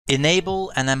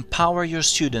Enable and empower your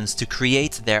students to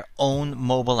create their own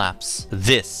mobile apps.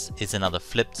 This is another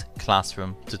flipped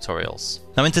classroom tutorials.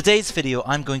 Now in today's video,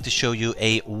 I'm going to show you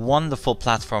a wonderful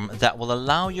platform that will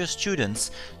allow your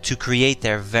students to create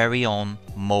their very own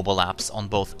mobile apps on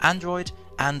both Android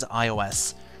and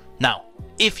iOS. Now,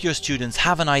 if your students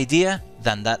have an idea,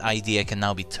 then that idea can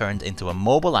now be turned into a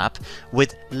mobile app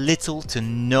with little to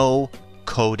no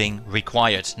coding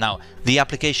required. Now, the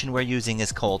application we're using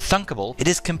is called Thunkable. It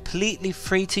is completely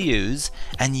free to use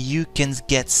and you can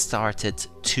get started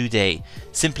today.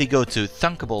 Simply go to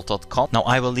thunkable.com. Now,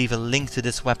 I will leave a link to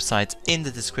this website in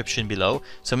the description below,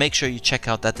 so make sure you check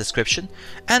out that description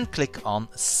and click on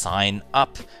sign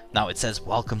up. Now it says,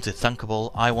 welcome to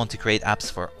Thunkable. I want to create apps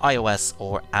for iOS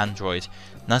or Android.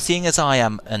 Now, seeing as I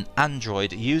am an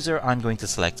Android user, I'm going to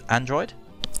select Android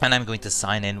and I'm going to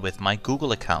sign in with my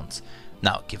Google account.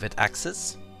 Now give it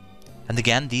access. And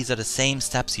again, these are the same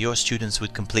steps your students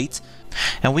would complete.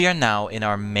 And we are now in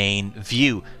our main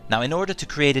view. Now, in order to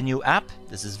create a new app,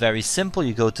 this is very simple.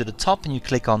 You go to the top and you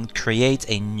click on create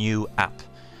a new app.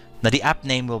 Now the app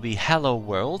name will be Hello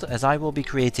World, as I will be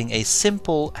creating a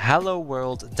simple Hello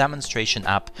World demonstration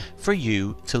app for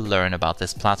you to learn about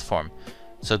this platform.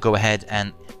 So go ahead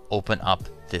and open up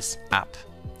this app.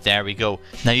 There we go.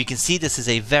 Now you can see this is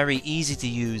a very easy to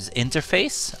use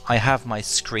interface. I have my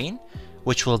screen,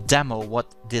 which will demo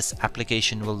what this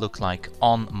application will look like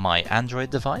on my Android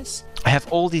device. I have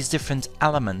all these different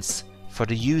elements for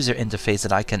the user interface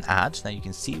that I can add. Now you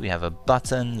can see we have a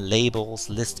button, labels,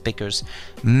 list pickers,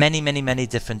 many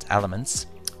different elements.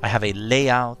 I have a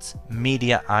layout,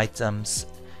 media items,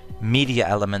 media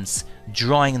elements,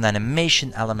 drawing and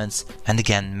animation elements, and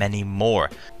again many more.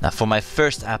 Now for my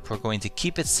first app, we're going to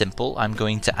keep it simple. I'm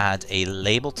going to add a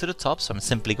label to the top, so I'm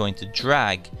simply going to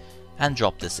drag and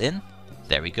drop this in.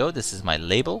 There we go, this is my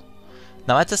label.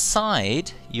 Now at the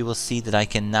side you will see that I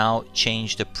can now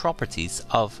change the properties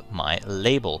of my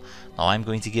label. Now I'm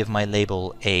going to give my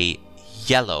label a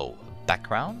yellow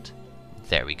background.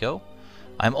 There we go.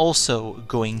 I'm also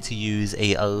going to use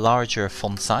a larger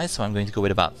font size, so I'm going to go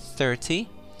with about 30.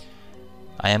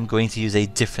 I am going to use a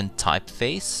different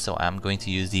typeface, so I'm going to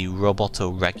use the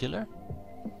Roboto Regular.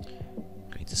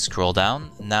 I'm going to scroll down.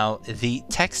 Now the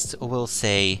text will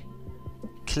say,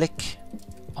 click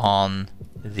on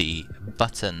the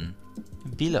button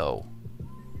below.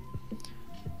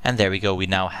 And there we go, we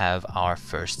now have our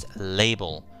first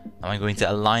label. Now I'm going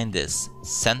to align this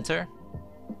center.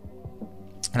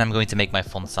 And I'm going to make my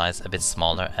font size a bit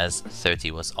smaller, as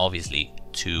 30 was obviously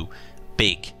too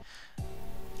big.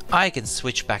 I can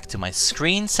switch back to my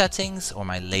screen settings or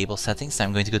my label settings.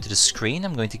 I'm going to go to the screen.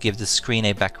 I'm going to give the screen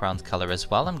a background color as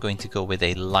well. I'm going to go with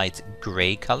a light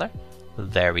gray color.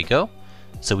 There we go.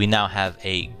 So we now have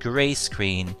a gray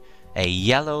screen, a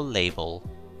yellow label,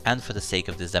 and for the sake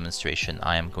of this demonstration,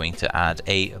 I am going to add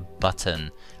a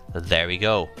button. There we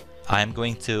go. I am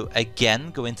going to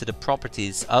again go into the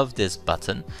properties of this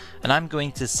button and I'm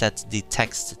going to set the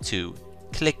text to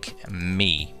click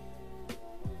me.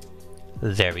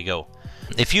 There we go.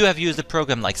 If you have used a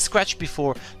program like Scratch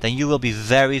before, then you will be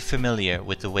very familiar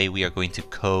with the way we are going to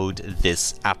code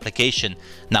this application.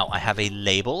 Now I have a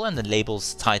label and the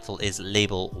label's title is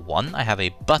label 1. I have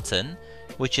a button,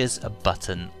 which is a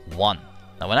button 1.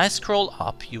 Now when I scroll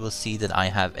up, you will see that I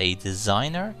have a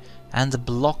designer and the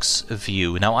blocks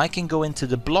view. Now I can go into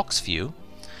the blocks view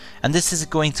and this is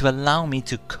going to allow me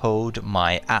to code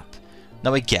my app.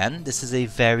 Now again, this is a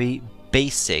very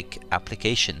basic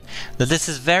application. Now this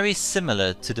is very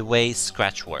similar to the way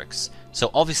Scratch works.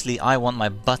 So obviously I want my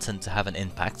button to have an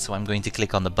impact, so I'm going to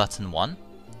click on the button 1.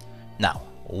 Now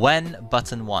when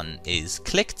button 1 is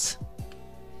clicked,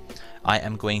 I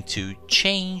am going to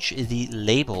change the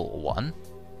label 1.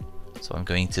 So I'm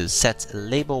going to set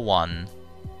label 1.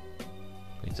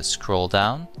 I'm going to scroll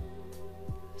down,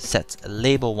 set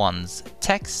label 1's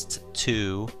text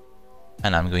to,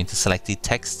 and I'm going to select the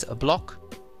text block.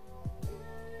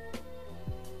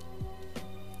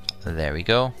 There we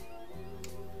go.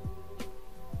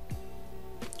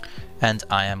 And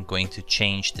I am going to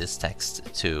change this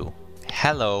text to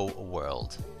Hello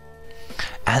World.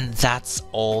 And that's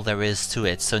all there is to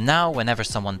it. So now whenever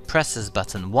someone presses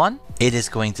button 1, it is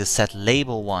going to set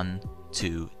label 1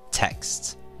 to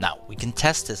text. Now we can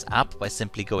test this app by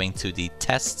simply going to the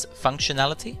test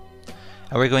functionality.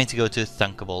 And we're going to go to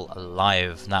Thunkable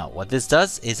Live. Now what this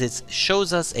does is it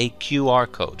shows us a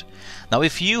QR code. Now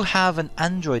if you have an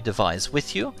Android device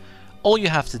with you, all you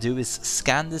have to do is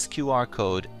scan this QR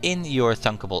code in your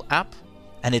Thunkable app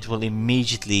and it will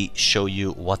immediately show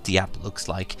you what the app looks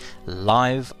like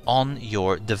live on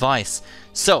your device.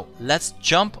 So let's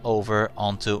jump over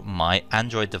onto my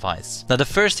Android device. Now the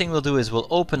first thing we'll do is we'll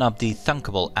open up the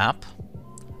Thunkable app,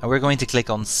 and we're going to click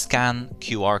on Scan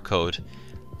QR Code.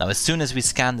 Now as soon as we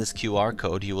scan this QR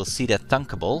code, you will see that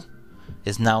Thunkable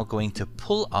is now going to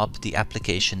pull up the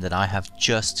application that I have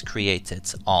just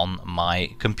created on my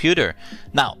computer.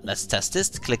 Now let's test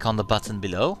this. Click on the button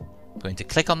below. I'm going to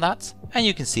click on that, and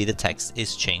you can see the text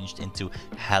is changed into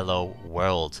Hello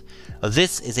World.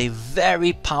 This is a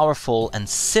very powerful and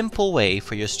simple way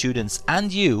for your students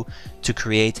and you to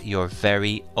create your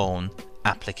very own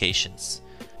applications.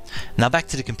 Now back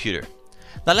to the computer.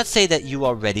 Now let's say that you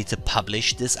are ready to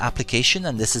publish this application,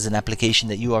 and this is an application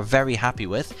that you are very happy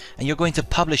with, and you're going to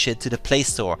publish it to the Play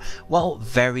Store. Well,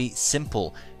 very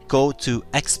simple. Go to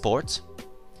Export,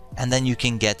 and then you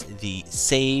can get the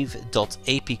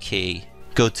save.apk.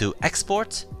 Go to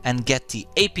Export and get the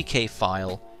APK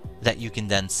file that you can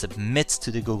then submit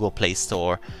to the Google Play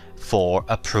Store for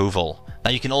approval. Now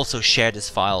you can also share this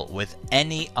file with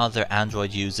any other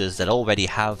Android users that already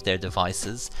have their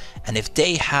devices, and if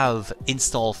they have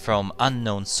install from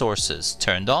unknown sources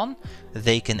turned on,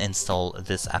 they can install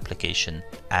this application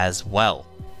as well.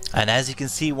 And as you can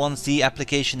see, once the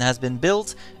application has been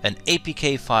built, an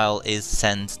APK file is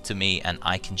sent to me and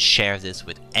I can share this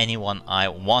with anyone I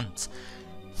want.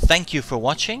 Thank you for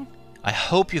watching. I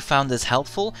hope you found this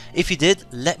helpful. If you did,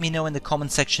 let me know in the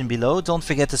comment section below. Don't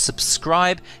forget to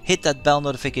subscribe, hit that bell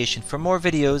notification for more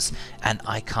videos, and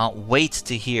I can't wait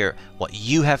to hear what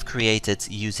you have created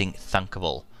using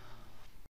Thunkable.